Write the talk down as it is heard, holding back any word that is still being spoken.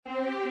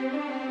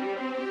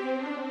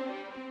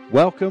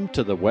Welcome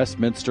to the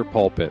Westminster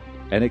Pulpit,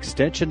 an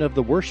extension of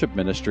the worship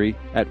ministry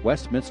at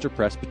Westminster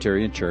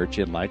Presbyterian Church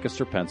in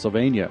Lancaster,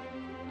 Pennsylvania.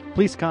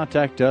 Please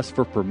contact us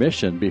for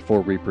permission before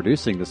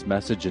reproducing this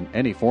message in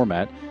any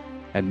format,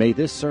 and may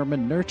this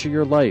sermon nurture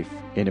your life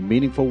in a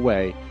meaningful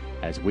way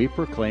as we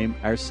proclaim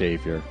our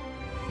Savior.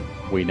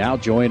 We now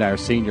join our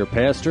senior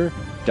pastor,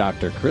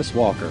 Dr. Chris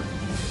Walker.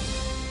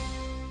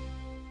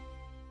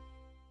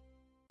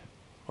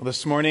 Well,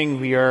 this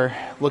morning we are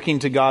looking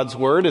to God's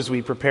Word as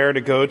we prepare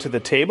to go to the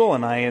table,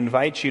 and I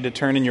invite you to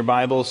turn in your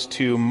Bibles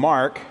to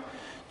Mark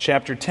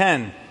chapter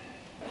 10.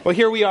 Well,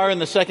 here we are in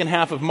the second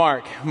half of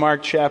Mark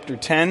chapter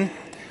 10.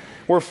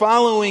 We're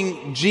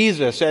following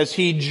Jesus as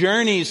he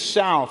journeys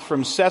south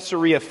from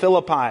Caesarea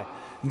Philippi,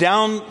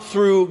 down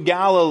through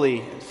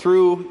Galilee,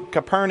 through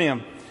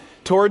Capernaum,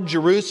 toward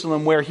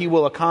Jerusalem, where he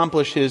will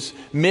accomplish his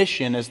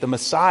mission as the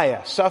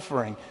Messiah,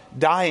 suffering,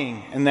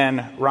 dying, and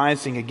then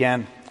rising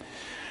again.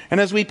 And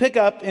as we pick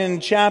up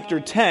in chapter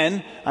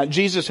 10,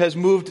 Jesus has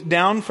moved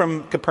down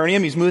from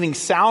Capernaum. He's moving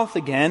south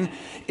again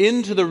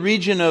into the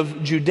region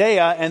of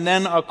Judea and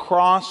then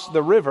across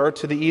the river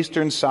to the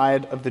eastern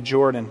side of the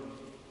Jordan.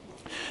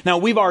 Now,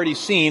 we've already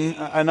seen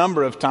a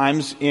number of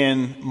times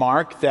in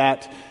Mark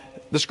that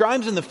the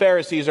scribes and the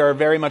Pharisees are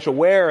very much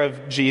aware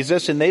of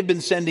Jesus, and they've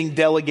been sending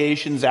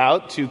delegations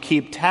out to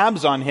keep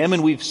tabs on him,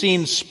 and we've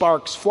seen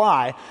sparks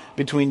fly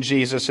between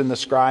Jesus and the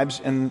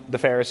scribes and the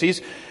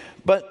Pharisees.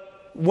 But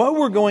what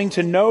we're going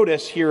to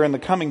notice here in the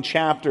coming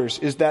chapters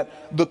is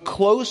that the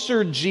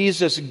closer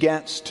Jesus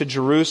gets to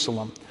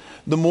Jerusalem,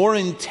 the more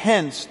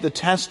intense the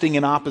testing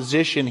and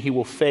opposition he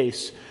will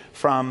face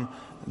from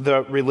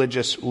the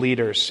religious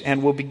leaders.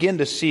 And we'll begin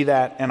to see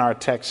that in our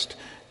text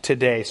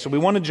today. So we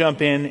want to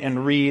jump in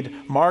and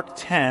read Mark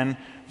 10,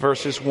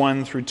 verses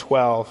 1 through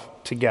 12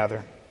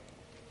 together.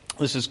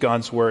 This is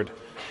God's Word.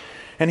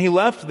 And he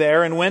left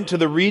there and went to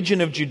the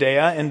region of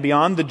Judea and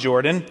beyond the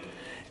Jordan,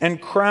 and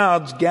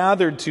crowds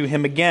gathered to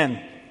him again.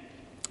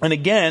 And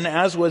again,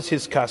 as was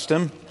his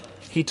custom,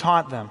 he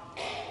taught them.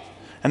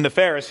 And the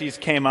Pharisees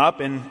came up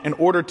and, in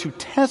order to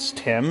test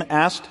him,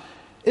 asked,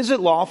 "Is it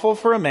lawful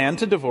for a man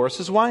to divorce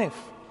his wife?"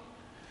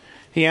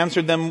 He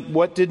answered them,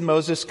 "What did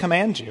Moses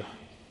command you?"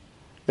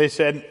 They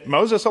said,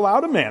 "Moses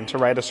allowed a man to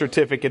write a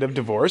certificate of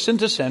divorce and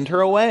to send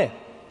her away."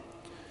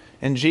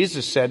 And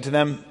Jesus said to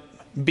them,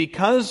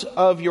 "Because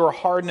of your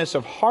hardness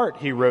of heart,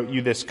 he wrote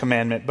you this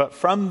commandment. But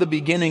from the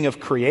beginning of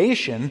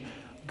creation,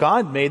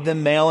 God made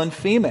them male and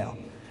female.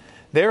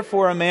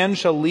 Therefore a man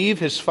shall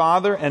leave his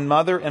father and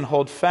mother and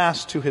hold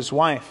fast to his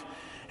wife,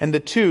 and the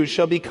two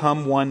shall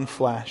become one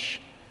flesh.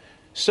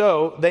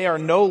 So they are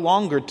no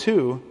longer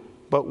two,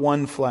 but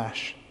one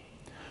flesh.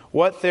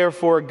 What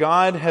therefore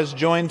God has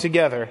joined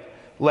together,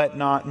 let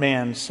not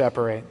man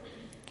separate."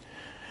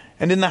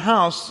 And in the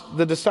house,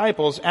 the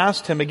disciples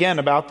asked him again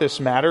about this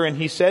matter, and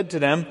he said to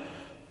them,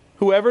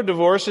 "Whoever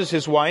divorces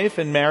his wife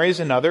and marries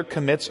another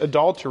commits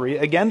adultery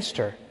against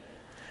her.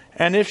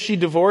 And if she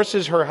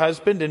divorces her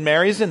husband and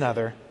marries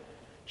another,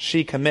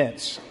 she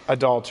commits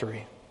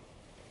adultery."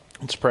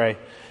 Let's pray.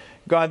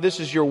 God,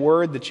 this is your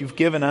word that you've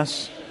given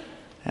us,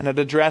 and it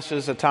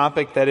addresses a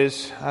topic that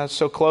is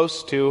so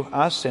close to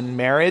us in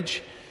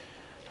marriage.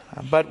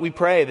 But we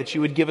pray that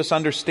you would give us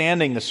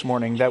understanding this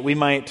morning, that we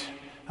might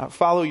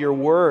follow your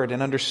word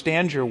and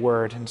understand your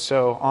word, and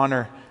so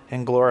honor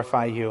and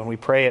glorify you. And we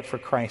pray it for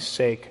Christ's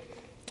sake.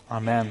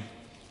 Amen.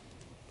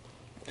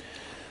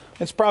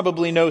 It's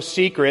probably no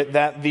secret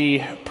that the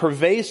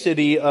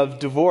pervasivity of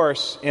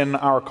divorce in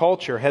our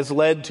culture has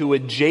led to a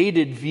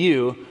jaded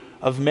view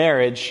of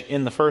marriage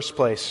in the first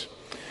place.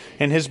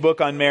 In his book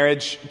on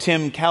marriage,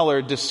 Tim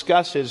Keller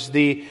discusses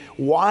the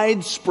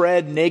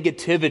widespread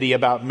negativity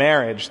about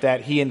marriage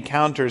that he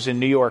encounters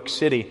in New York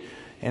City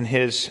in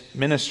his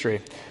ministry,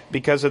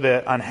 because of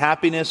the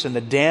unhappiness and the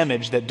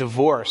damage that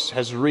divorce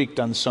has wreaked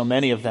on so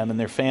many of them and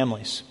their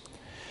families.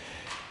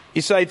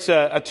 He cites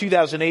a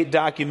 2008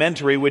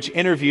 documentary which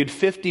interviewed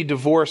 50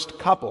 divorced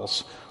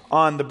couples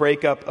on the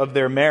breakup of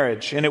their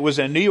marriage. And it was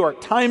a New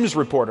York Times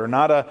reporter,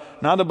 not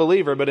a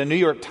believer, but a New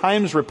York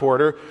Times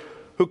reporter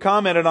who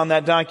commented on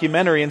that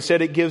documentary and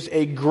said it gives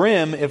a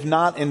grim, if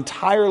not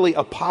entirely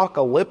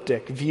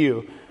apocalyptic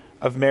view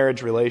of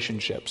marriage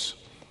relationships.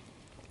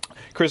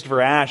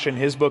 Christopher Ash, in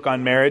his book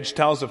on marriage,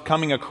 tells of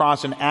coming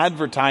across an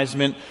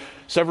advertisement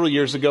several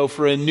years ago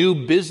for a new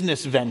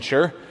business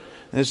venture.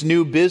 This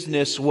new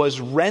business was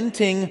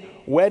renting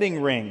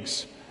wedding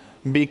rings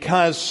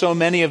because so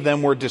many of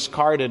them were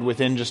discarded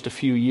within just a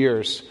few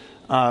years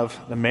of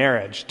the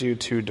marriage due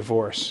to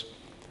divorce.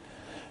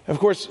 Of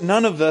course,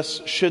 none of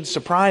this should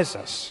surprise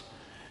us,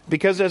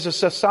 because as a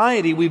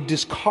society, we've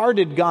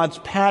discarded God's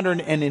pattern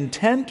and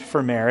intent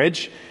for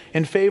marriage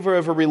in favor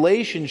of a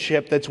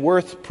relationship that's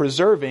worth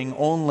preserving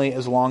only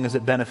as long as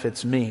it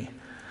benefits me.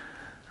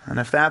 And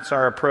if that's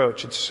our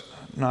approach, it's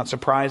not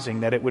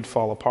surprising that it would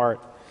fall apart.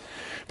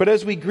 But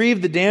as we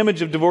grieve the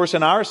damage of divorce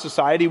in our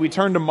society, we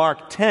turn to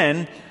Mark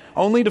 10,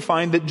 only to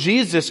find that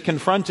Jesus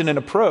confronted an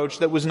approach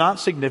that was not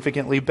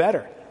significantly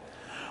better.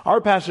 Our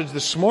passage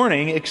this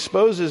morning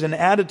exposes an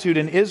attitude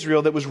in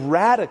Israel that was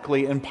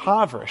radically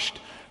impoverished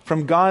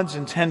from God's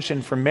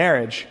intention for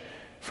marriage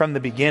from the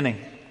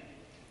beginning.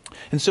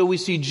 And so we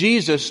see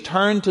Jesus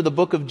turn to the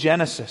book of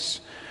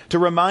Genesis to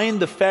remind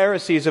the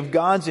Pharisees of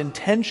God's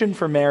intention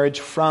for marriage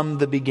from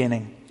the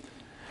beginning.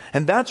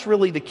 And that's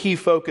really the key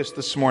focus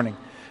this morning.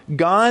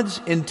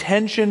 God's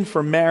intention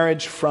for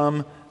marriage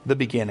from the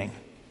beginning.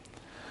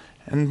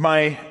 And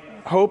my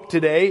hope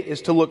today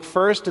is to look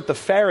first at the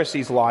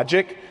Pharisees'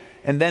 logic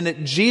and then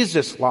at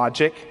Jesus'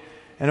 logic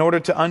in order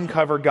to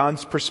uncover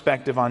God's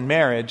perspective on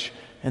marriage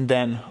and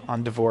then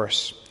on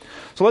divorce.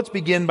 So let's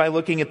begin by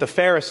looking at the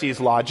Pharisees'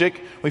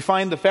 logic. We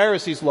find the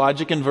Pharisees'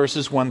 logic in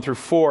verses 1 through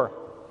 4.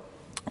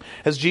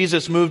 As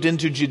Jesus moved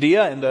into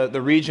Judea and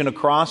the region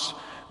across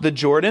the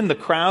Jordan, the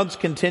crowds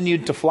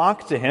continued to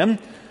flock to him.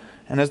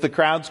 And as the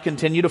crowds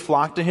continue to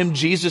flock to him,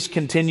 Jesus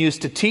continues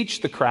to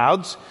teach the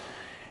crowds.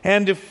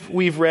 And if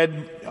we've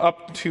read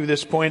up to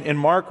this point in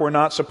Mark, we're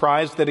not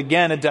surprised that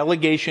again a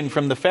delegation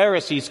from the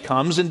Pharisees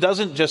comes and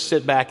doesn't just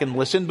sit back and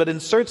listen, but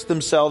inserts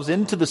themselves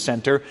into the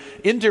center,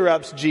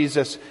 interrupts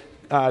Jesus'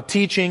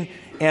 teaching,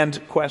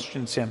 and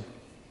questions him.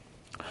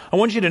 I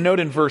want you to note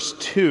in verse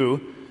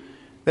 2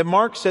 that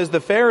Mark says the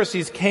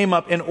Pharisees came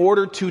up in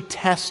order to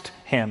test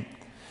him.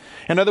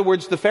 In other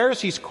words, the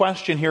Pharisees'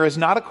 question here is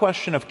not a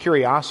question of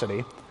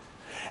curiosity.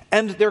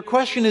 And their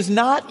question is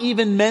not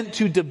even meant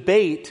to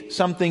debate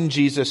something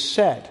Jesus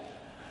said.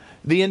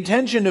 The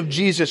intention of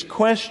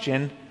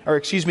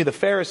the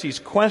Pharisees'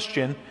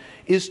 question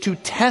is to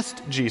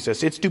test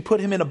Jesus. It's to put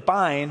him in a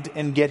bind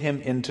and get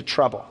him into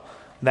trouble.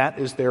 That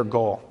is their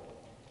goal.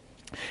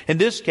 In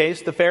this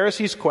case, the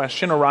Pharisees'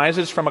 question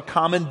arises from a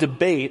common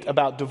debate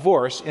about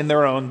divorce in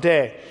their own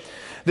day.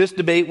 This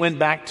debate went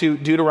back to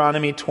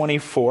Deuteronomy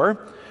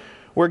 24,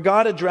 where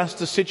God addressed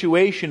the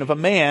situation of a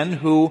man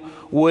who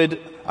would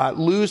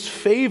lose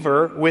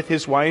favor with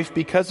his wife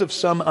because of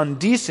some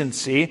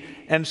indecency,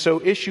 and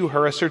so issue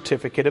her a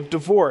certificate of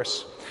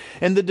divorce.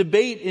 And the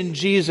debate in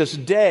Jesus'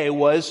 day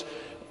was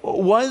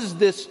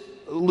this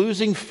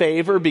losing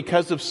favor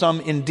because of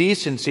some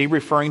indecency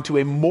referring to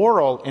a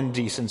moral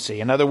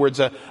indecency? In other words,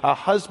 a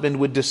husband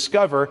would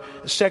discover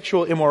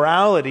sexual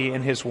immorality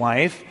in his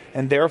wife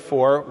and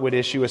therefore would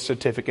issue a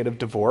certificate of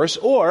divorce,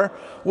 or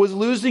was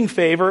losing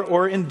favor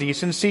or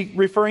indecency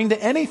referring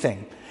to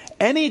anything,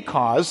 any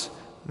cause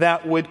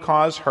that would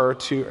cause her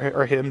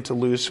or him to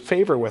lose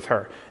favor with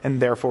her,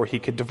 and therefore he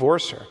could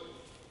divorce her.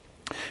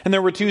 And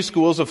there were two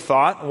schools of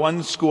thought.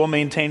 One school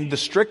maintained the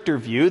stricter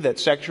view that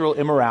sexual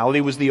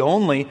immorality was the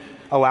only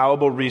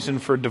allowable reason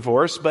for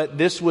divorce, but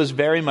this was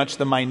very much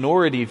the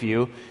minority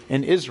view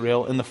in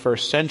Israel in the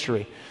first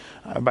century.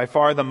 By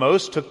far the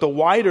most took the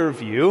wider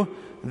view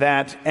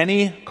that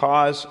any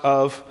cause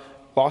of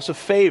loss of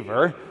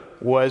favor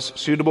was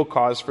suitable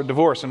cause for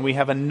divorce. And we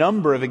have a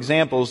number of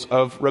examples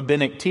of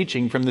rabbinic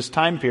teaching from this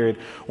time period.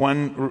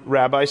 One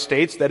rabbi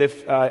states that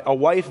if a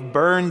wife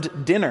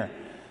burned dinner,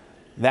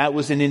 that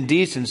was an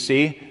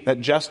indecency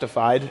that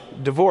justified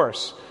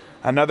divorce.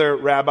 Another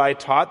rabbi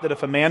taught that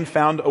if a man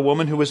found a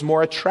woman who was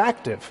more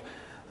attractive,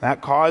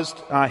 that caused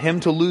him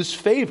to lose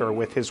favor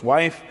with his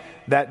wife,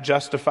 that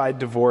justified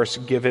divorce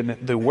given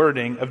the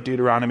wording of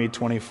Deuteronomy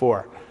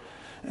 24.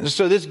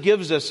 So this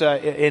gives us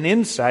an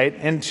insight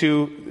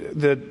into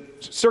the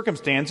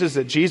circumstances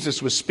that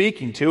Jesus was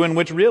speaking to, in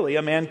which really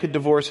a man could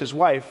divorce his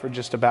wife for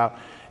just about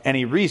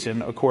any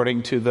reason,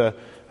 according to the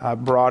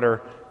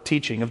broader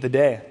teaching of the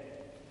day.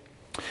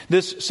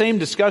 This same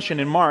discussion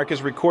in Mark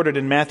is recorded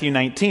in Matthew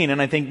 19,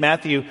 and I think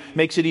Matthew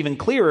makes it even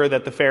clearer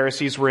that the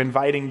Pharisees were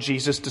inviting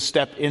Jesus to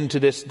step into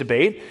this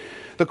debate.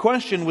 The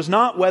question was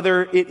not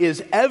whether it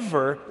is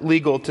ever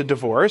legal to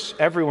divorce.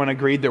 Everyone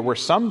agreed there were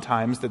some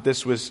times that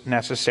this was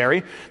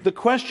necessary. The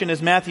question,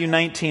 as Matthew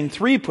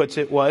 19:3 puts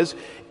it, was,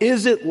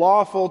 is it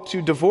lawful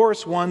to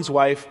divorce one's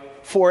wife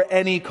for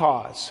any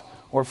cause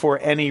or for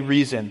any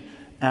reason,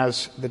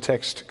 as the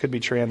text could be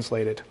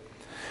translated?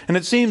 And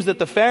it seems that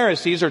the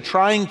Pharisees are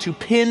trying to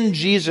pin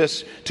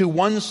Jesus to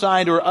one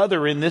side or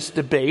other in this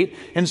debate,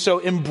 and so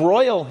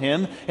embroil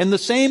him in the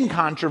same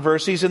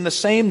controversies and the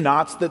same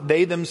knots that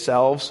they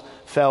themselves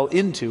fell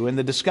into in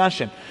the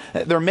discussion.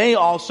 There may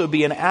also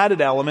be an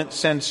added element,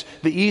 since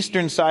the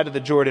eastern side of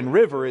the Jordan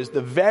River is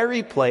the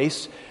very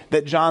place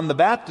that John the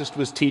Baptist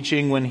was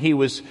teaching when he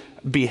was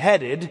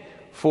beheaded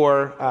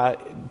for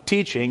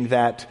teaching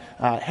that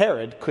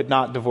Herod could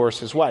not divorce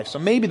his wife. So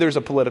maybe there's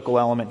a political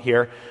element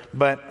here,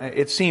 but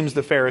it seems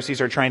the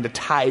Pharisees are trying to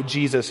tie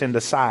Jesus into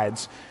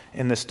sides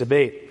in this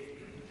debate.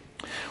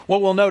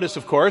 What we'll notice,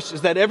 of course,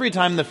 is that every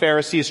time the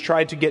Pharisees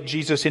try to get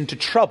Jesus into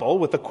trouble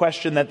with a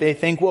question that they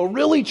think will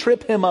really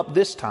trip him up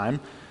this time,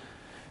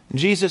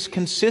 Jesus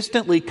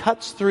consistently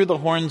cuts through the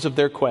horns of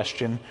their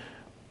question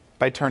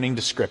by turning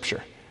to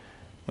Scripture.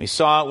 We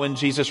saw it when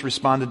Jesus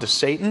responded to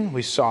Satan.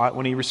 We saw it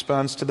when he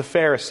responds to the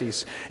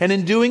Pharisees. And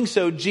in doing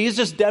so,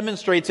 Jesus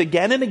demonstrates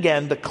again and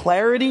again the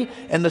clarity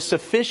and the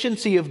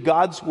sufficiency of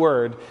God's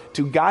Word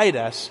to guide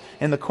us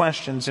in the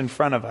questions in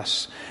front of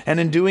us. And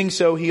in doing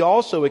so, he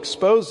also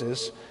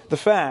exposes the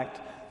fact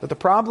that the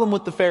problem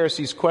with the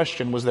Pharisees'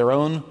 question was their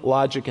own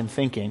logic and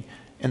thinking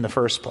in the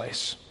first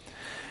place.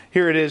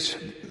 Here it is,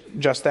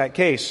 just that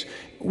case.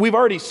 We've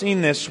already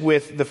seen this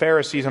with the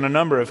Pharisees on a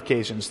number of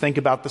occasions. Think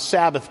about the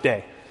Sabbath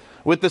day.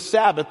 With the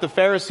Sabbath, the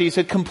Pharisees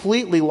had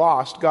completely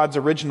lost God's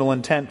original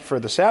intent for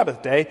the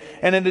Sabbath day,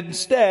 and had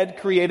instead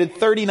created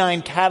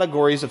 39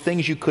 categories of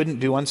things you couldn't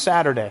do on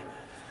Saturday.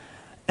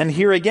 And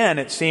here again,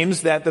 it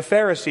seems that the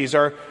Pharisees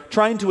are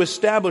trying to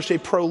establish a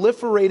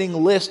proliferating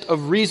list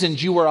of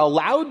reasons you are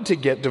allowed to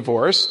get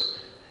divorced,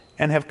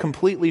 and have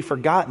completely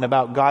forgotten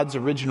about God's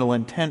original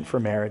intent for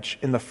marriage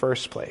in the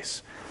first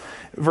place.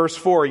 Verse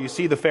 4, you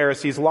see the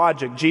Pharisees'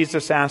 logic.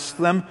 Jesus asks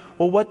them,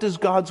 well, what does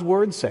God's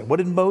word say? What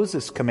did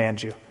Moses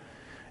command you?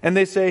 And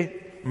they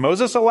say,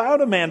 Moses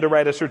allowed a man to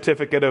write a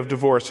certificate of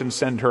divorce and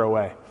send her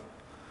away.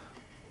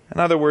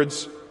 In other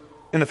words,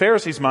 in the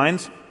Pharisees'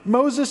 minds,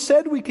 Moses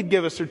said we could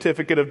give a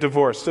certificate of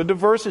divorce. So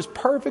divorce is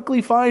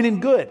perfectly fine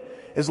and good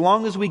as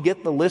long as we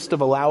get the list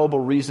of allowable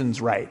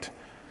reasons right.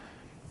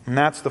 And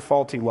that's the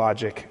faulty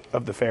logic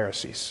of the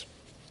Pharisees.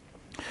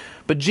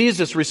 But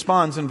Jesus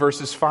responds in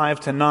verses 5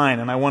 to 9,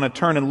 and I want to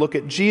turn and look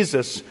at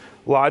Jesus'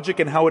 logic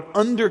and how it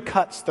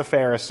undercuts the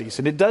Pharisees.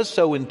 And it does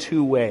so in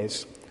two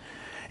ways.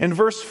 In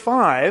verse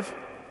 5,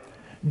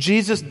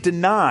 Jesus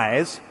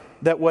denies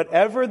that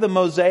whatever the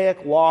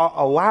Mosaic law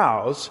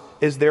allows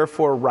is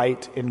therefore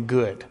right and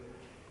good.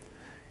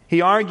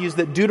 He argues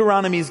that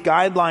Deuteronomy's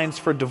guidelines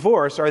for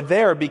divorce are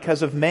there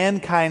because of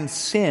mankind's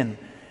sin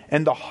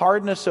and the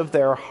hardness of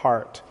their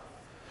heart,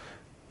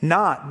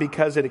 not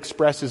because it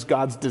expresses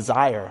God's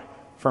desire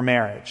for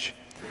marriage.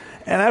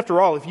 And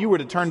after all, if you were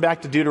to turn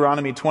back to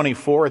Deuteronomy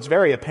 24, it's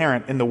very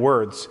apparent in the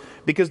words.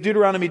 Because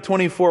Deuteronomy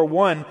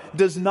 24:1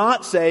 does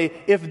not say,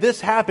 if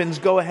this happens,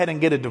 go ahead and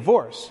get a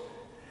divorce.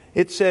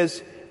 It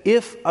says,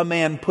 if a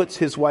man puts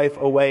his wife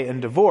away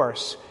in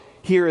divorce,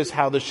 here is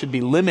how this should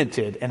be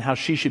limited and how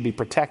she should be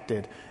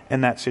protected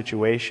in that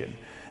situation.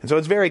 And so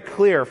it's very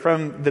clear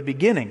from the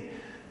beginning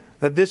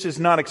that this is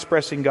not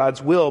expressing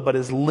God's will, but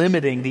is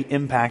limiting the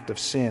impact of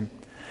sin.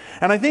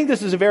 And I think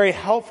this is a very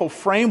helpful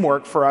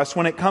framework for us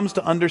when it comes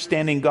to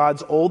understanding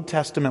God's Old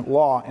Testament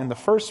law in the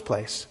first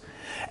place.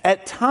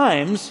 At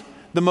times,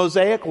 the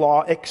Mosaic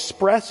law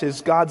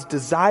expresses God's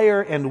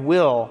desire and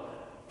will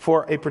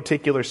for a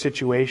particular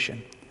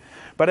situation.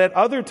 But at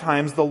other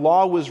times, the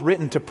law was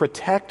written to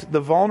protect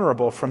the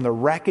vulnerable from the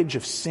wreckage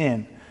of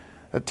sin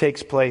that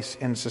takes place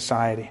in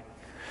society.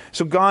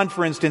 So God,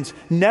 for instance,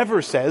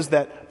 never says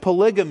that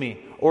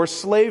polygamy or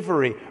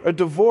slavery or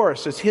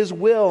divorce is His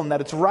will and that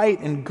it's right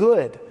and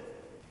good.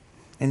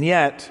 And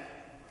yet,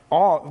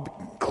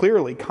 all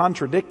clearly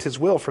contradict His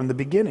will from the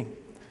beginning.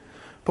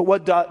 But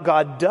what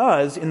God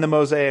does in the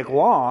Mosaic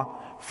law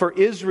for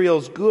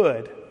Israel's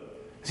good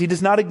is He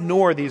does not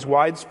ignore these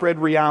widespread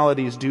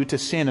realities due to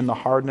sin and the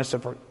hardness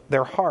of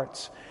their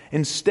hearts.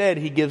 Instead,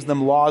 He gives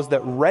them laws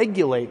that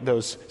regulate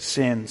those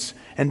sins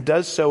and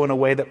does so in a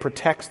way that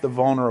protects the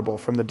vulnerable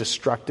from the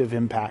destructive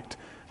impact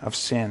of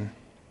sin.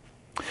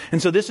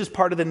 And so this is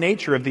part of the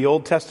nature of the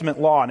Old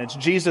Testament law, and it's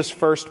Jesus'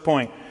 first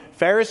point.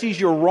 Pharisees,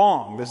 you're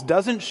wrong. This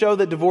doesn't show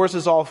that divorce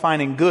is all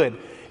fine and good.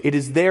 It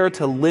is there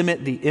to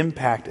limit the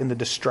impact and the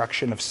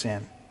destruction of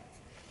sin.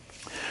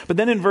 But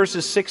then in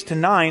verses 6 to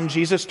 9,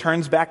 Jesus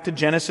turns back to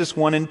Genesis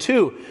 1 and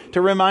 2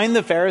 to remind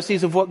the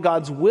Pharisees of what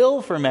God's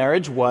will for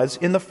marriage was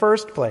in the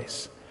first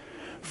place.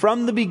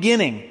 From the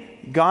beginning,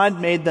 God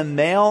made them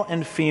male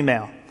and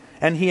female,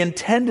 and He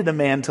intended a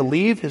man to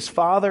leave his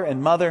father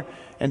and mother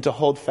and to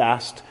hold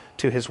fast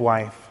to his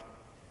wife.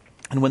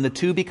 And when the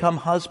two become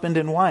husband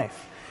and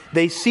wife,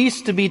 they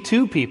cease to be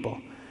two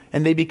people,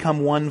 and they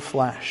become one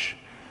flesh.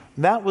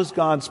 That was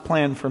God's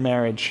plan for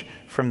marriage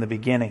from the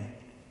beginning.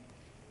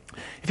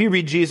 If you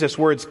read Jesus'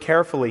 words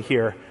carefully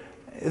here,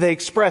 they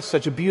express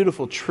such a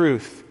beautiful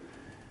truth.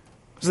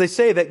 As they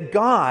say that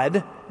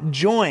God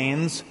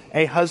joins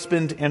a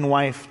husband and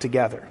wife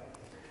together.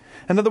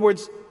 In other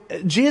words,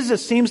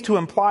 Jesus seems to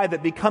imply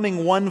that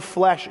becoming one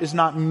flesh is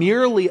not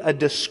merely a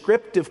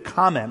descriptive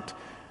comment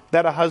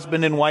that a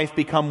husband and wife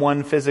become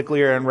one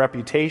physically or in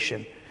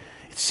reputation.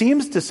 It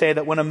seems to say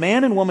that when a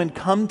man and woman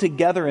come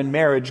together in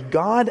marriage,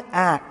 God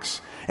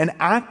acts and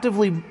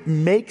actively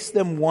makes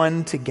them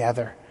one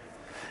together.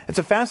 It's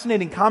a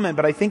fascinating comment,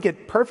 but I think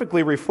it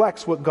perfectly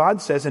reflects what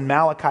God says in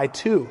Malachi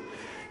 2.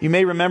 You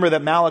may remember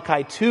that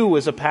Malachi 2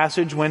 was a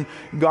passage when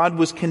God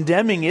was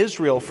condemning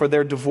Israel for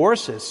their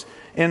divorces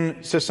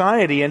in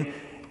society. And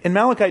in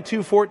Malachi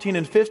 2, 14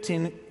 and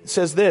 15, it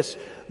says this,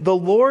 "The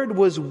Lord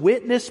was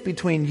witness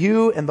between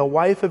you and the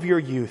wife of your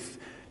youth,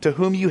 to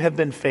whom you have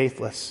been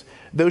faithless,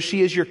 though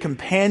she is your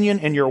companion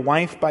and your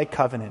wife by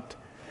covenant.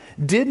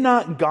 Did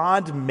not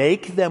God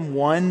make them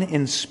one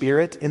in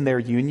spirit in their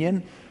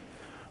union?"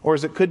 Or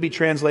as it could be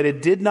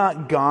translated, did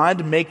not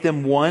God make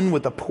them one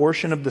with a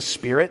portion of the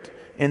Spirit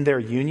in their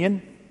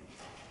union?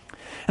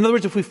 In other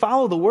words, if we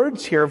follow the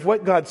words here of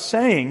what God's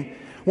saying,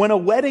 when a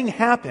wedding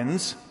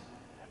happens,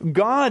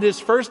 God is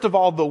first of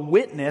all the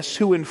witness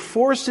who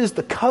enforces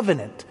the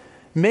covenant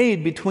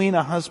made between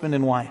a husband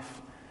and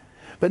wife.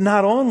 But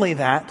not only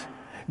that,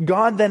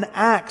 God then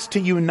acts to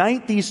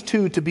unite these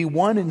two to be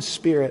one in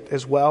spirit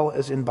as well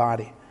as in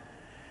body.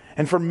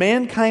 And for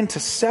mankind to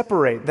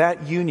separate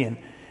that union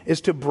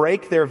is to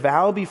break their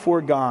vow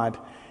before God,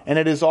 and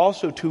it is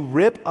also to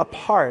rip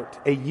apart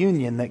a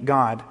union that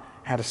God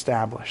had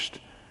established.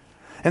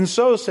 And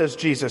so, says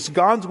Jesus,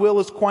 God's will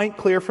is quite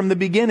clear from the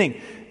beginning.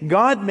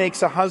 God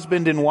makes a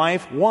husband and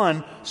wife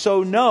one,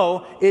 so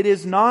no, it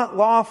is not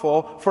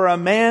lawful for a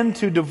man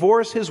to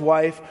divorce his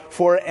wife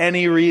for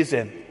any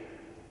reason.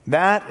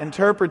 That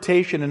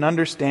interpretation and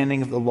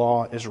understanding of the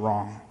law is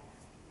wrong.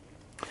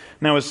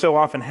 Now, as so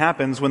often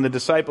happens when the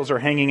disciples are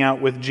hanging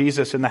out with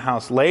Jesus in the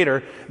house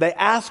later, they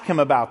ask him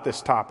about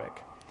this topic.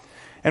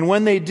 And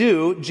when they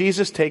do,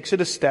 Jesus takes it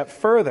a step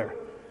further.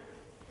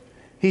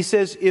 He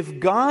says, if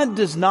God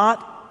does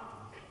not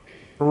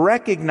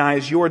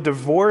recognize your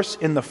divorce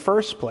in the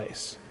first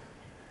place,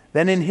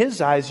 then in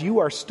his eyes you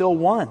are still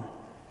one.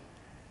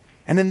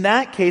 And in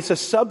that case, a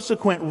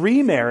subsequent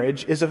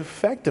remarriage is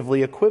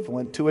effectively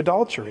equivalent to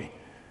adultery.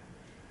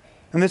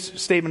 And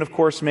this statement, of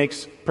course,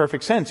 makes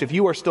perfect sense. If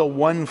you are still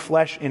one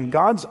flesh in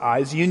God's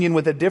eyes, union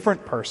with a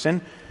different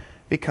person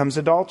becomes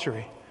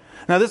adultery.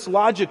 Now, this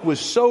logic was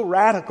so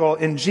radical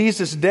in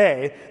Jesus'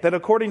 day that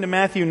according to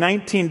Matthew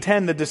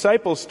 19:10, the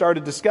disciples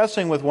started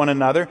discussing with one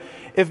another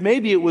if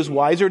maybe it was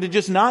wiser to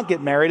just not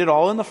get married at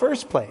all in the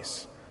first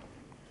place.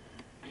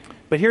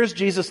 But here's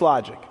Jesus'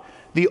 logic.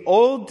 The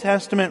Old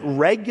Testament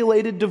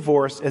regulated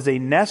divorce as a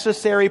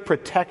necessary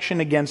protection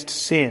against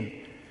sin,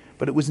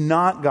 but it was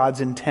not God's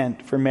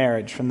intent for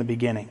marriage from the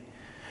beginning.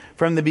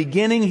 From the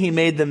beginning, he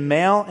made them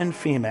male and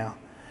female.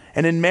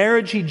 And in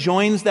marriage, he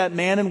joins that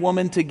man and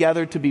woman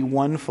together to be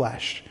one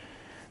flesh.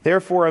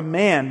 Therefore, a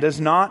man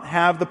does not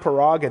have the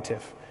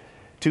prerogative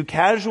to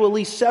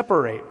casually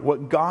separate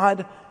what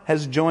God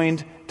has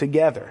joined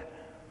together.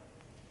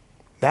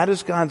 That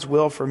is God's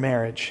will for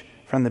marriage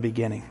from the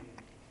beginning.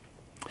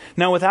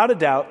 Now, without a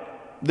doubt,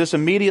 this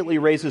immediately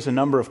raises a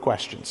number of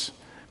questions.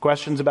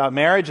 Questions about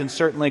marriage and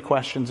certainly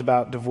questions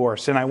about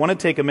divorce. And I want to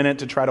take a minute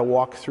to try to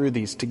walk through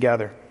these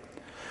together.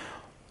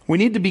 We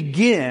need to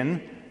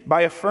begin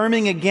by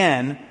affirming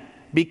again,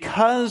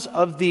 because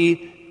of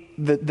the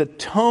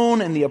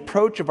tone and the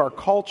approach of our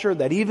culture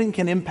that even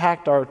can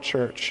impact our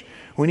church,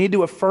 we need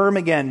to affirm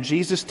again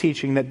Jesus'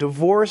 teaching that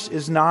divorce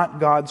is not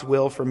God's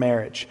will for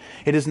marriage.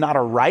 It is not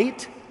a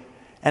right,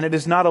 and it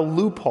is not a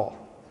loophole.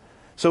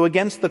 So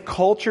against the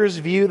culture's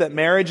view that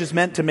marriage is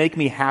meant to make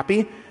me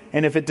happy,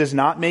 and if it does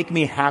not make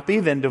me happy,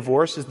 then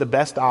divorce is the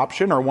best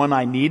option or one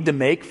I need to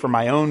make for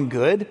my own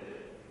good,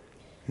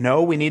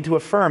 no, we need to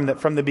affirm that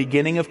from the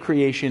beginning of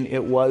creation,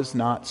 it was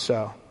not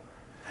so.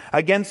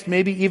 Against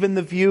maybe even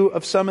the view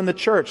of some in the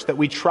church that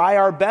we try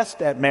our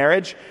best at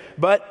marriage,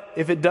 but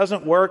if it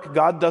doesn't work,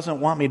 God doesn't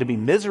want me to be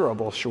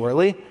miserable,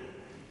 surely.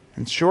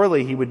 And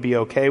surely he would be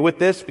okay with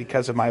this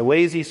because of my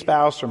lazy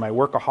spouse or my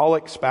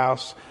workaholic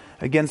spouse.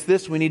 Against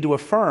this, we need to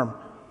affirm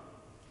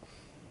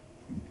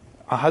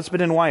a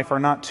husband and wife are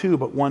not two,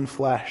 but one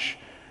flesh.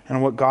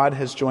 And what God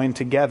has joined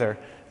together,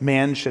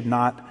 man should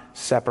not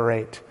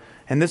separate.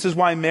 And this is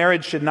why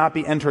marriage should not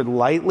be entered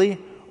lightly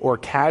or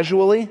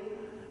casually,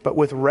 but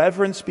with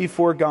reverence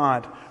before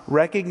God,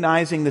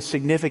 recognizing the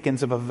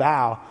significance of a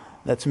vow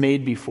that's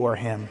made before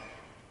him.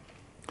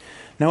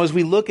 Now, as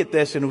we look at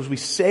this and as we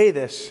say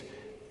this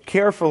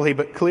carefully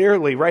but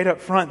clearly right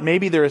up front,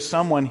 maybe there is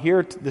someone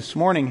here this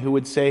morning who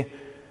would say,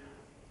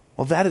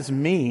 well, that is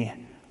me.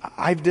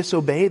 I've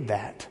disobeyed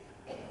that.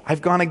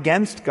 I've gone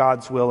against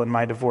God's will in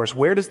my divorce.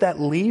 Where does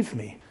that leave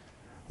me?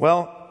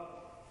 Well,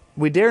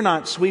 we dare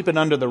not sweep it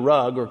under the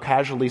rug or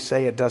casually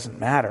say it doesn't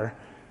matter,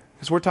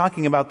 because we're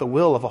talking about the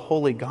will of a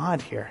holy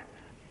God here.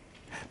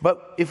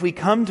 But if we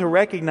come to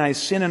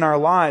recognize sin in our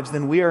lives,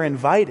 then we are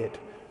invited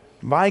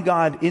by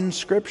God in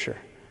Scripture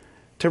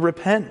to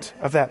repent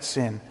of that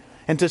sin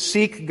and to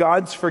seek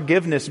God's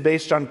forgiveness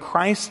based on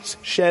Christ's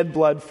shed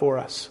blood for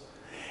us.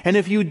 And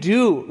if you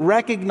do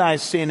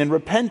recognize sin and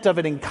repent of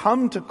it and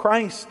come to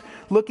Christ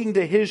looking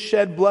to his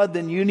shed blood,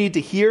 then you need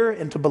to hear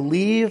and to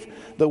believe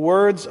the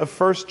words of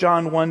 1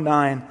 John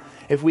 1:9.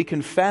 If we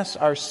confess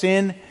our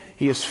sin,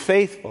 he is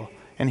faithful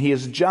and he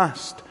is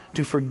just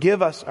to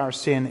forgive us our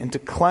sin and to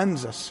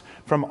cleanse us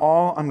from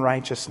all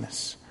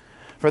unrighteousness.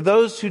 For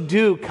those who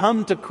do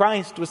come to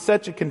Christ with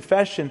such a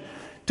confession,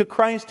 to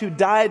Christ who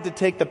died to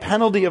take the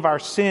penalty of our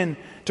sin,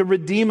 to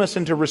redeem us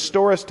and to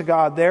restore us to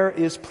God, there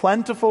is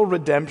plentiful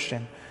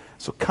redemption.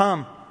 So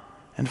come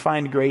and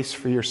find grace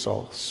for your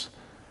souls.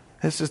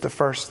 This is the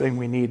first thing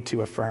we need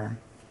to affirm.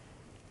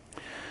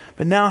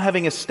 But now,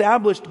 having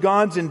established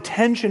God's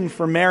intention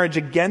for marriage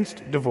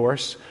against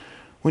divorce,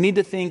 we need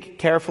to think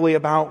carefully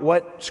about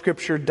what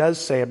Scripture does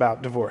say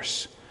about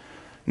divorce.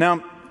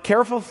 Now,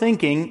 careful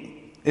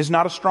thinking is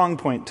not a strong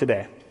point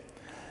today.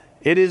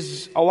 It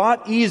is a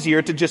lot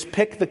easier to just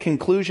pick the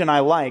conclusion I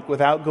like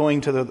without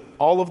going to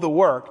all of the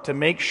work to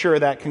make sure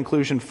that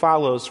conclusion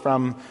follows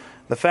from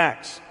the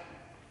facts.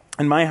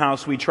 In my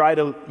house, we try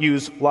to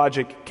use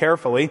logic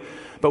carefully,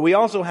 but we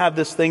also have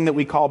this thing that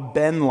we call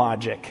Ben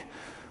logic.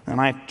 And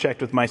I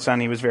checked with my son.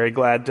 He was very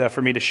glad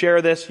for me to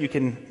share this. You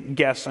can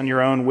guess on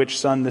your own which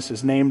son this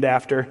is named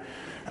after.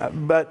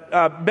 But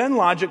Ben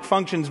logic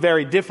functions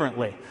very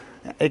differently.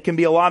 It can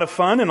be a lot of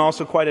fun and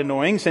also quite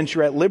annoying, since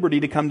you're at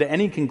liberty to come to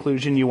any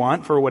conclusion you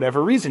want for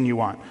whatever reason you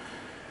want.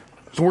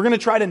 So we're going to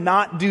try to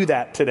not do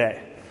that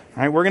today.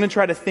 All right? We're going to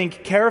try to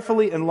think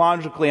carefully and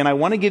logically, and I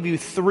want to give you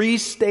 3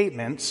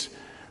 statements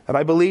that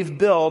I believe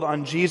build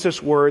on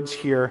Jesus' words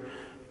here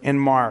in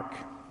Mark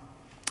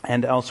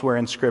and elsewhere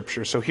in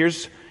Scripture. So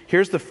here's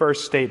the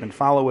first statement.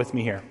 Follow with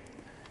me here.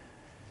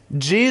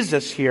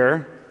 Jesus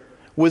here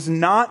was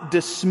not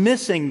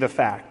dismissing the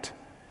fact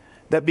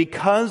that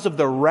because of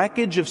the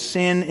wreckage of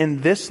sin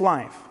in this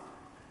life,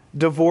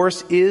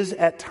 divorce is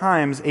at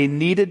times a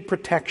needed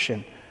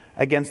protection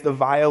against the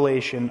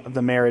violation of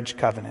the marriage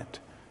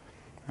covenant.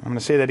 I'm going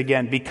to say that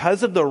again.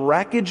 Because of the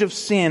wreckage of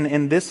sin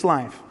in this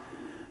life,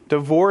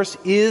 divorce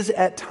is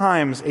at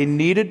times a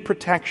needed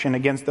protection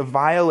against the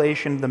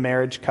violation of the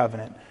marriage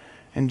covenant.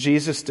 And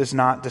Jesus does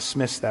not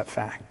dismiss that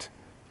fact.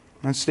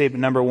 That's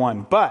statement number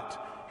 1.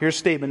 But here's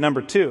statement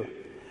number 2.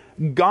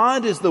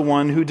 God is the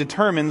one who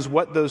determines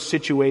what those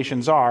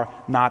situations are,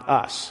 not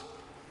us.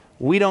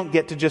 We don't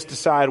get to just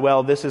decide,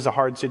 well, this is a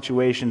hard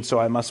situation, so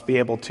I must be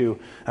able to,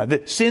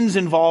 the sin's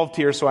involved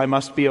here, so I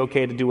must be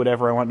okay to do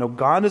whatever I want. No,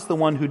 God is the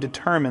one who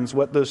determines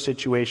what those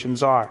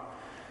situations are.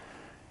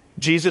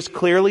 Jesus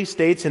clearly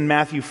states in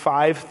Matthew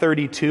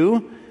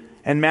 5:32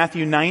 and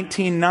Matthew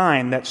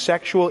 19:9 that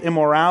sexual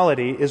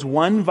immorality is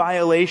one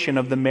violation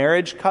of the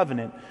marriage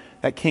covenant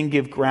that can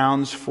give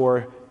grounds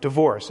for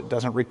divorce. It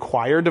doesn't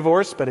require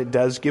divorce, but it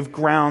does give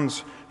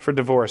grounds for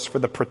divorce, for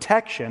the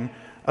protection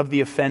of the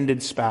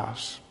offended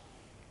spouse.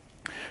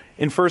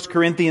 In 1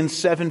 Corinthians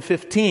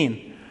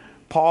 7:15,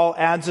 Paul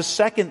adds a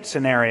second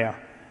scenario,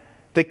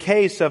 the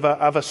case of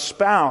a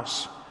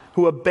spouse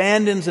who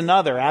abandons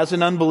another as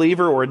an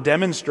unbeliever or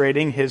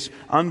demonstrating his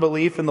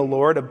unbelief in the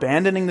Lord,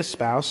 abandoning the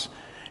spouse,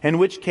 in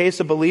which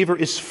case a believer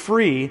is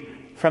free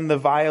from the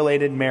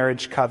violated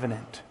marriage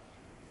covenant.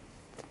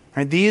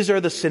 Right, these are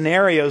the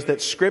scenarios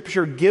that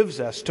Scripture gives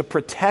us to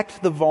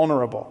protect the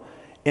vulnerable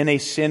in a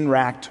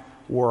sin-racked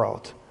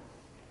world.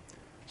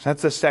 So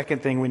that's the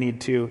second thing we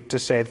need to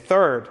say.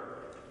 Third,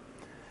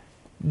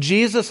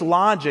 Jesus'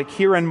 logic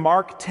here in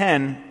Mark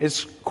 10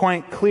 is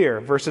quite clear,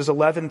 verses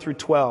 11 through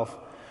 12.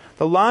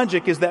 The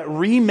logic is that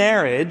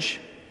remarriage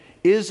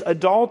is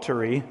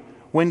adultery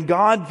when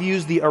God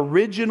views the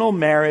original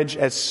marriage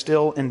as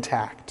still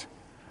intact.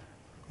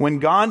 When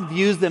God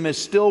views them as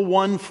still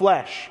one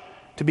flesh,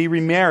 to be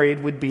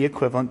remarried would be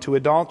equivalent to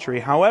adultery.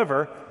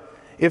 However,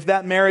 if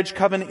that marriage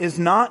covenant is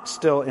not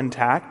still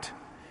intact,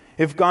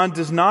 if God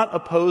does not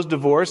oppose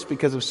divorce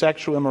because of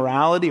sexual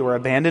immorality or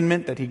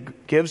abandonment that He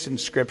gives in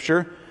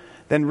Scripture,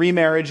 then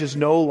remarriage is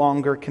no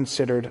longer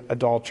considered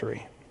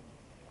adultery.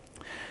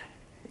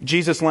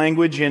 Jesus'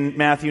 language in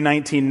Matthew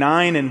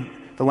 19:9 and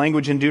the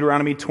language in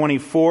Deuteronomy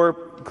 24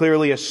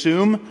 clearly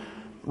assume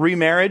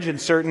remarriage in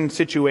certain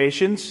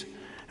situations.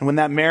 And when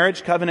that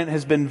marriage covenant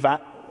has been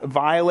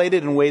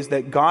violated in ways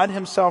that God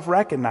Himself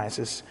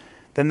recognizes,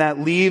 then that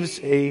leaves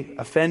a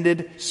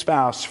offended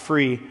spouse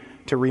free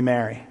to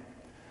remarry.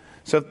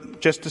 So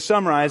just to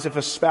summarize, if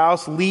a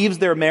spouse leaves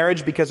their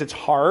marriage because it's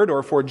hard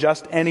or for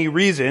just any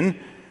reason,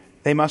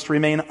 they must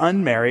remain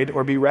unmarried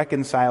or be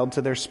reconciled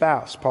to their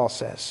spouse, Paul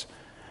says.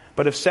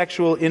 But if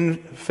sexual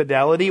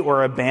infidelity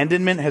or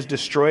abandonment has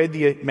destroyed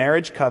the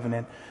marriage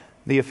covenant,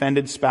 the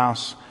offended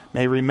spouse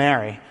may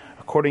remarry,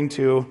 according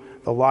to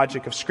the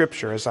logic of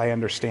Scripture as I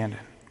understand it.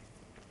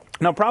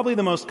 Now, probably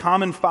the most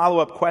common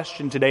follow-up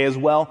question today is,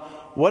 well,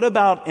 what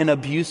about an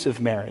abusive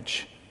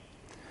marriage?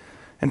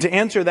 And to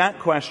answer that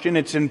question,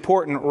 it's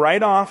important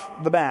right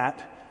off the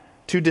bat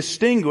to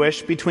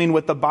distinguish between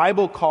what the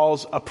Bible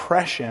calls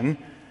oppression,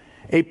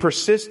 a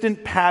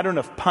persistent pattern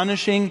of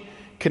punishing,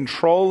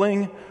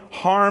 controlling,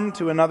 harm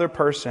to another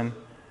person,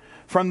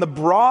 from the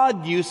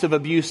broad use of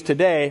abuse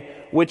today,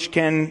 which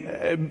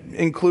can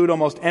include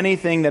almost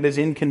anything that is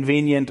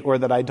inconvenient or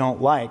that I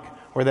don't like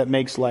or that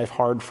makes life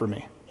hard for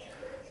me.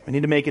 We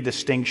need to make a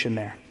distinction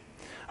there.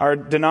 Our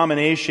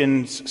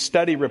denomination's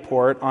study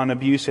report on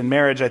abuse in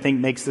marriage, I think,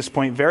 makes this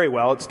point very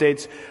well. It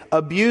states,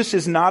 abuse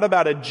is not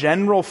about a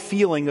general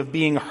feeling of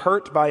being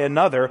hurt by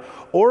another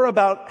or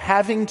about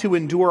having to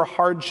endure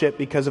hardship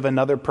because of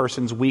another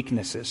person's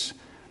weaknesses.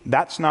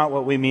 That's not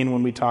what we mean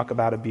when we talk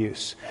about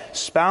abuse.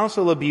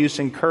 Spousal abuse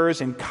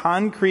occurs in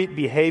concrete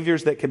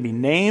behaviors that can be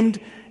named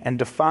and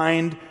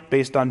defined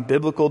based on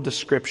biblical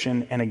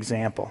description and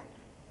example.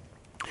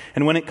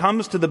 And when it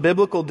comes to the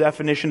biblical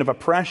definition of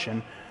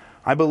oppression,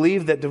 I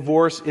believe that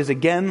divorce is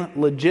again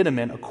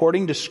legitimate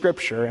according to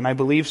Scripture, and I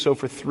believe so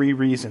for 3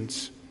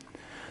 reasons.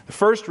 The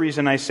first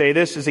reason I say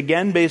this is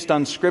again based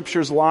on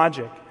Scripture's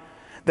logic,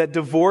 that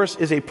divorce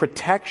is a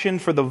protection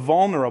for the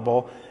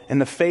vulnerable in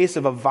the face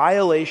of a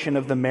violation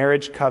of the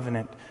marriage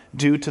covenant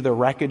due to the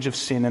wreckage of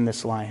sin in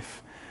this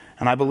life.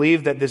 And I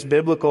believe that this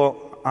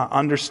biblical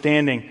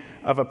understanding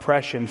of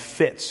oppression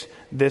fits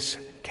this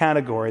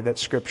category that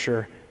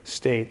Scripture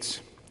states.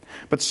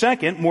 But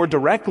second, more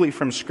directly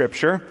from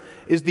Scripture,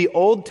 is the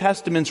Old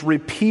Testament's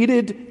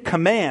repeated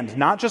command,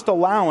 not just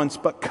allowance,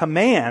 but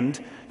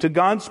command to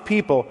God's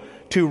people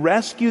to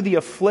rescue the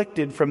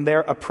afflicted from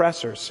their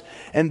oppressors.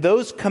 And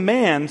those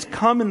commands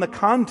come in the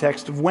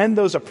context of when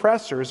those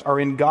oppressors are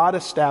in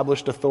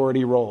God-established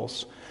authority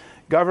roles.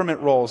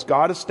 Government roles,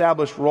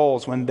 God-established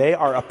roles, when they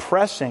are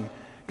oppressing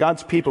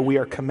God's people, we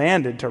are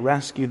commanded to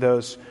rescue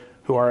those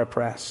who are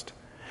oppressed.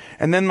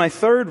 And then my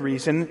third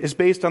reason is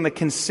based on the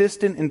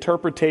consistent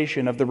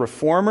interpretation of the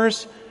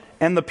Reformers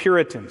and the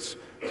Puritans.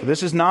 So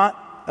this is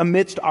not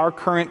amidst our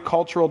current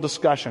cultural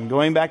discussion.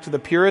 Going back to the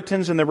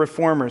Puritans and the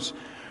Reformers,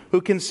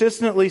 who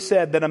consistently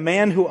said that a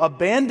man who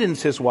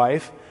abandons his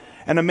wife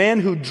and a man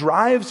who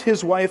drives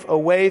his wife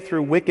away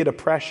through wicked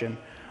oppression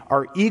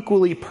are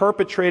equally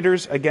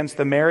perpetrators against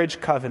the marriage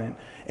covenant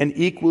and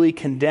equally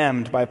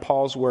condemned by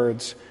Paul's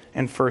words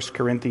in 1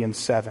 Corinthians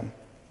 7.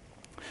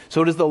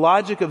 So it is the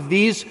logic of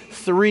these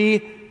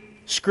three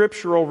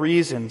scriptural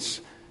reasons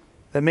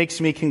that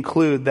makes me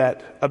conclude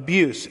that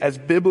abuse, as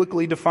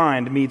biblically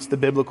defined, meets the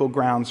biblical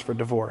grounds for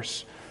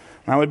divorce.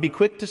 And I would be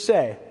quick to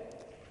say,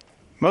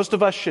 most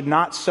of us should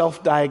not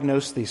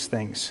self-diagnose these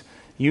things.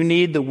 You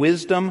need the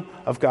wisdom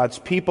of God's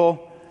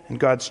people and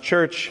God's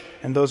church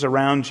and those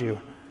around you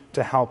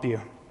to help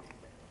you.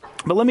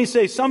 But let me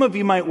say, some of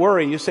you might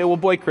worry. You say, well,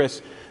 boy,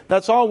 Chris,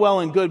 that's all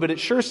well and good, but it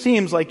sure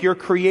seems like you're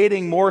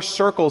creating more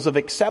circles of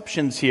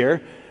exceptions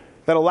here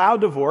that allow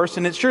divorce,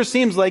 and it sure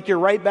seems like you're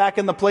right back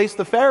in the place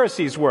the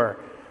Pharisees were.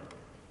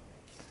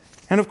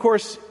 And of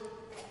course,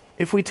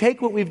 if we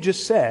take what we've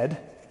just said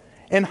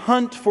and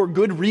hunt for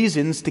good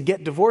reasons to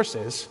get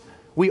divorces,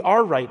 we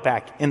are right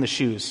back in the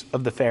shoes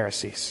of the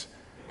Pharisees.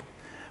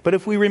 But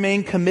if we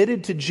remain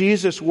committed to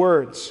Jesus'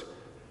 words,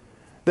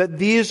 that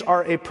these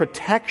are a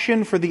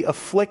protection for the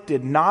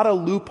afflicted, not a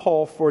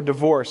loophole for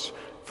divorce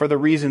for the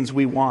reasons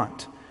we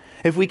want.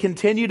 If we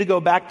continue to go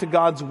back to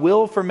God's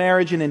will for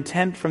marriage and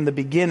intent from the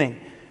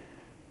beginning,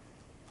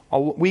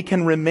 we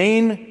can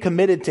remain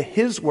committed to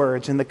His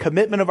words and the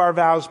commitment of our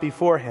vows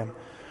before Him,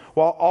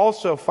 while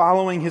also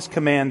following His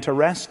command to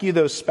rescue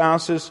those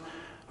spouses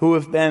who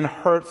have been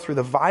hurt through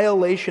the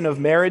violation of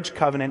marriage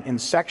covenant in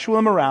sexual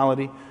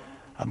immorality,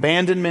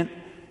 abandonment,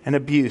 and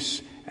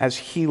abuse, as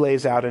He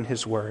lays out in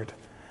His Word.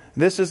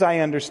 This, as I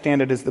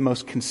understand it, is the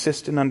most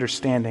consistent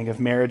understanding of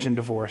marriage and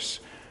divorce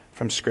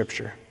from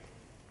Scripture.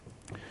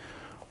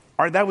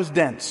 All right, that was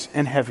dense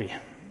and heavy.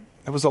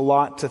 That was a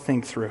lot to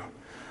think through.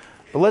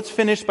 But let's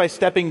finish by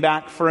stepping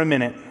back for a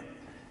minute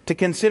to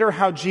consider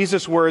how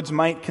Jesus' words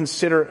might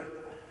consider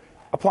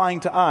applying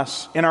to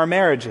us in our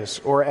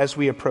marriages or as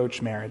we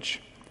approach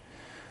marriage.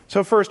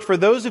 So first, for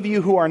those of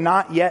you who are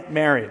not yet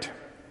married,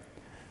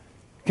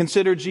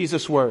 consider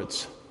Jesus'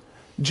 words.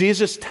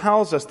 Jesus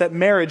tells us that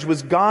marriage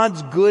was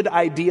God's good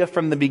idea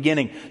from the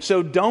beginning.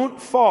 So don't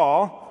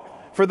fall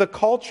for the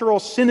cultural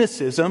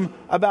cynicism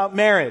about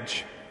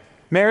marriage.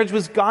 Marriage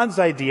was God's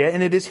idea,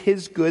 and it is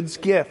His good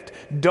gift.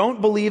 Don't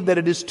believe that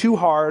it is too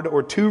hard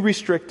or too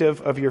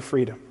restrictive of your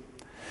freedom.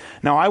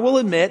 Now, I will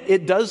admit,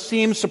 it does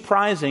seem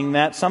surprising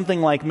that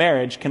something like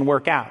marriage can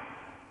work out.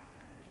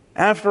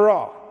 After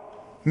all,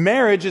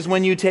 marriage is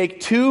when you take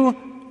two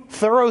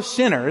thorough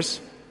sinners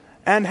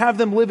and have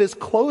them live as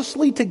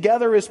closely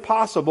together as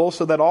possible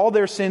so that all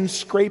their sins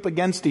scrape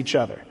against each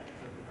other.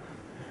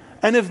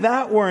 And if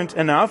that weren't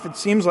enough, it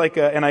seems like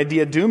an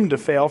idea doomed to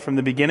fail from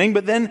the beginning,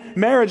 but then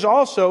marriage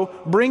also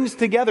brings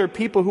together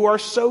people who are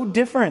so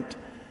different.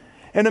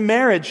 In a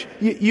marriage,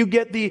 you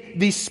get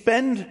the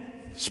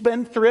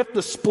spendthrift, the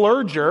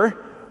splurger,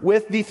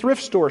 with the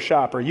thrift store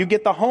shopper. You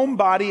get the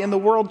homebody and the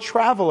world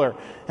traveler.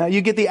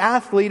 You get the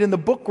athlete and the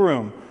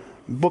bookworm.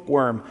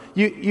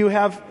 You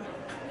have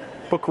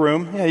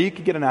bookroom. Yeah, you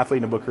could get an athlete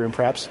in a bookroom,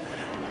 perhaps.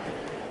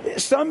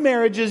 Some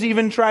marriages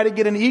even try to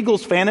get an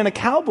Eagles fan and a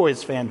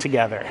Cowboys fan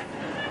together.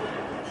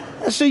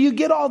 So you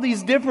get all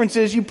these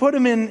differences, you put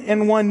them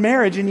in one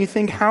marriage, and you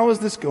think, how is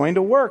this going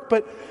to work?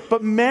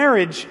 But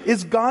marriage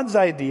is God's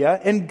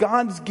idea and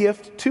God's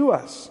gift to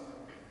us.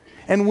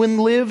 And when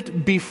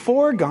lived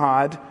before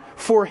God,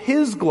 for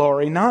His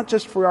glory, not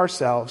just for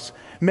ourselves,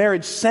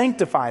 marriage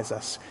sanctifies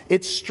us.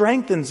 It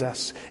strengthens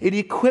us. It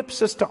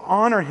equips us to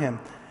honor Him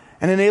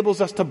and enables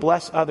us to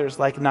bless others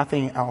like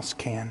nothing else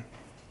can.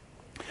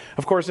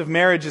 Of course, if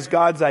marriage is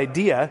God's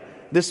idea,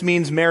 this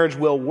means marriage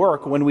will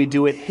work when we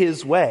do it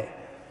His way.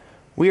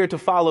 We are to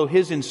follow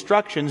His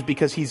instructions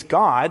because He's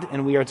God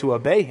and we are to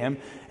obey Him,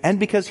 and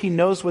because He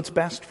knows what's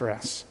best for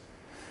us.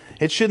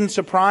 It shouldn't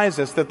surprise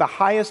us that the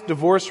highest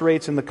divorce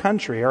rates in the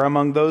country are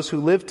among those who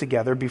live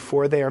together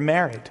before they are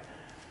married.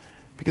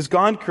 Because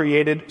God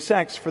created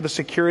sex for the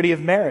security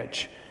of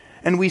marriage,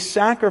 and we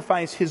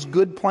sacrifice His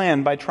good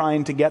plan by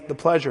trying to get the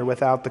pleasure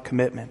without the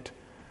commitment.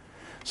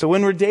 So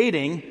when we're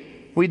dating,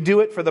 we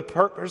do it for the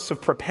purpose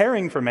of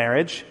preparing for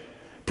marriage,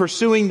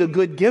 pursuing the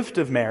good gift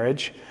of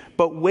marriage,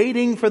 but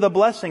waiting for the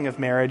blessing of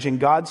marriage in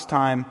God's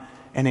time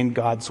and in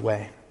God's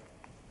way.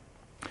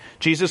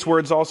 Jesus'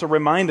 words also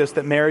remind us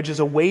that marriage is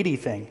a weighty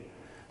thing,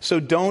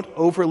 so don't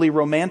overly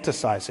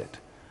romanticize it.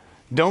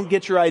 Don't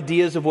get your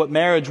ideas of what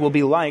marriage will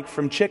be like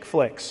from chick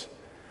flicks.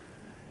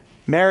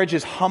 Marriage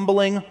is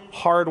humbling,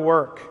 hard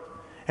work.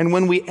 And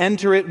when we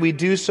enter it, we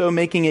do so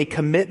making a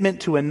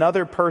commitment to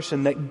another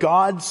person that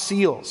God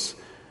seals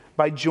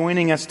by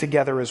joining us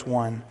together as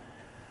one.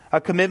 A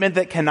commitment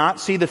that cannot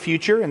see the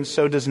future and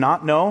so does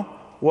not know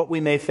what we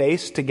may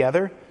face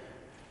together,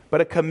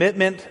 but a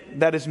commitment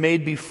that is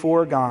made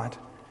before God.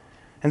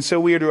 And so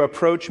we are to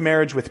approach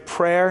marriage with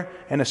prayer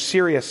and a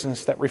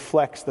seriousness that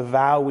reflects the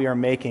vow we are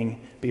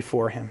making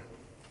before Him.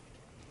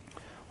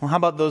 Well, how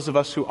about those of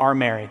us who are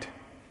married?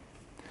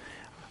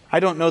 I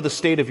don't know the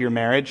state of your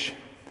marriage.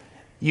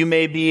 You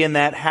may be in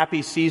that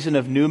happy season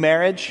of new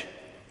marriage.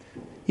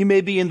 You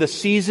may be in the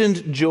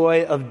seasoned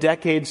joy of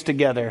decades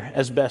together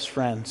as best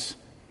friends.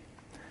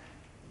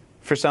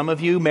 For some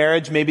of you,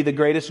 marriage may be the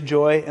greatest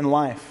joy in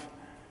life.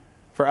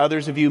 For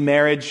others of you,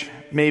 marriage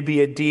may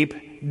be a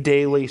deep,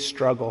 daily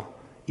struggle,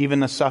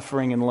 even a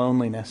suffering and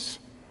loneliness.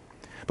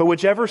 But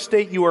whichever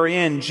state you are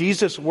in,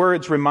 Jesus'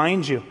 words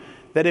remind you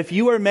that if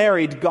you are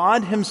married,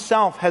 God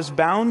Himself has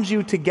bound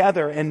you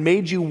together and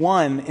made you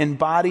one in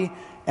body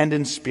and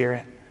in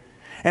spirit.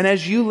 And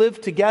as you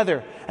live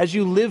together, as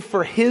you live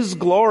for His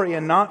glory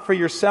and not for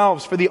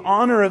yourselves, for the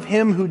honor of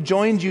Him who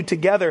joined you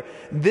together,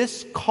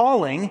 this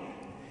calling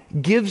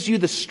gives you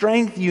the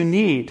strength you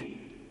need,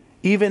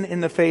 even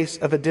in the face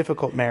of a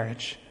difficult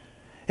marriage.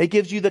 It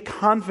gives you the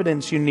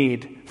confidence you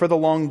need for the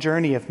long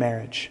journey of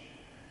marriage.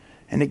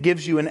 And it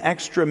gives you an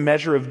extra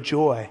measure of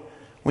joy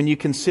when you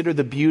consider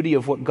the beauty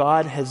of what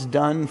God has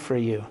done for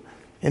you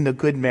in the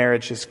good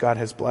marriages God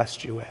has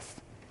blessed you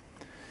with.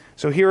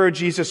 So here are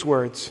Jesus'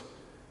 words.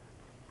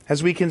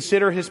 As we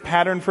consider His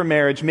pattern for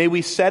marriage, may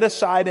we set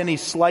aside any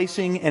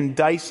slicing and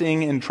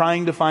dicing and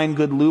trying to find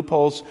good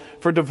loopholes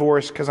for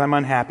divorce because I'm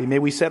unhappy. May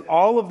we set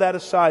all of that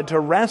aside to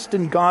rest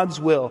in God's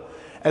will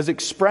as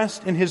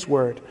expressed in His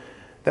Word,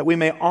 that we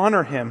may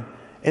honor Him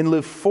and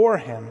live for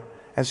Him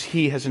as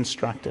He has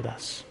instructed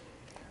us.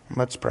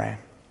 Let's pray.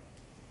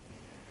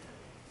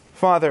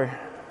 Father,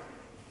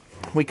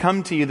 we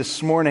come to You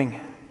this morning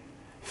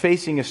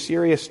facing a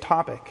serious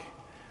topic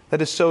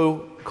that is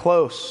so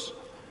close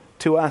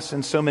to us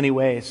in so many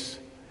ways.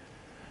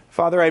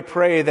 Father, I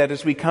pray that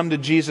as we come to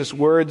Jesus'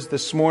 words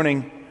this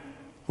morning,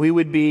 we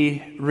would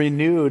be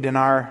renewed in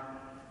our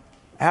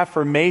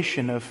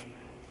affirmation of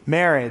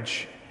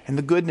marriage and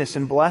the goodness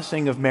and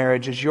blessing of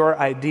marriage as Your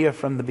idea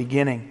from the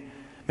beginning.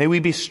 May we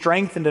be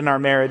strengthened in our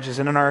marriages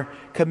and in our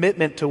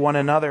commitment to one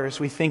another as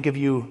we think of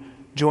You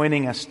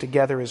joining us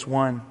together as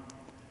one.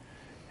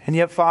 And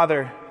yet,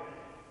 Father,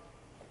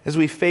 as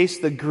we face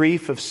the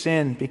grief of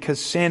sin, because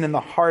sin and the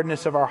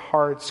hardness of our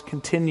hearts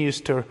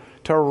continues to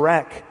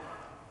wreck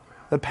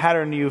the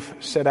pattern You've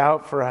set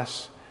out for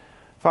us,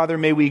 Father,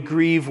 may we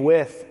grieve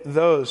with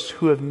those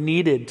who have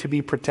needed to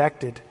be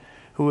protected,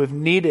 who have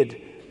needed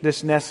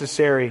this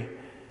necessary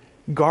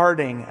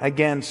guarding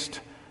against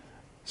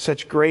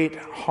such great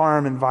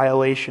harm and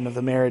violation of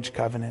the marriage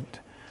covenant.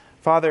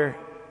 Father,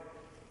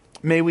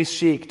 may we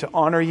seek to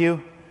honor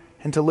You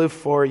and to live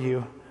for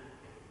You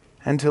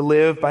and to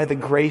live by the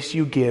grace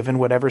You give in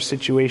whatever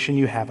situation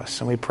You have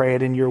us. And we pray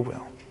it in Your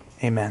will.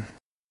 Amen.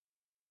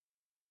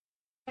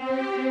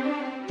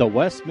 The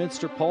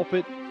Westminster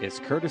Pulpit is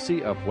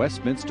courtesy of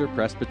Westminster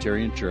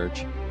Presbyterian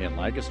Church in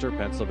Lancaster,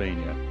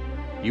 Pennsylvania.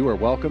 You are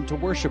welcome to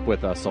worship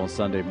with us on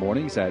Sunday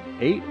mornings at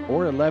 8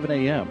 or 11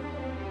 a.m.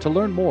 To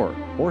learn more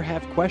or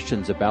have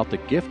questions about the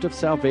gift of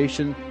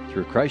salvation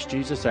through Christ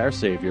Jesus our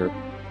Savior,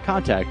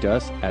 contact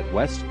us at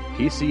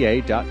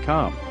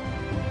westpca.com.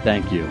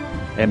 Thank you,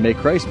 and may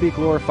Christ be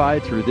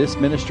glorified through this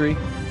ministry,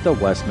 the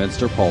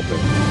Westminster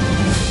Pulpit.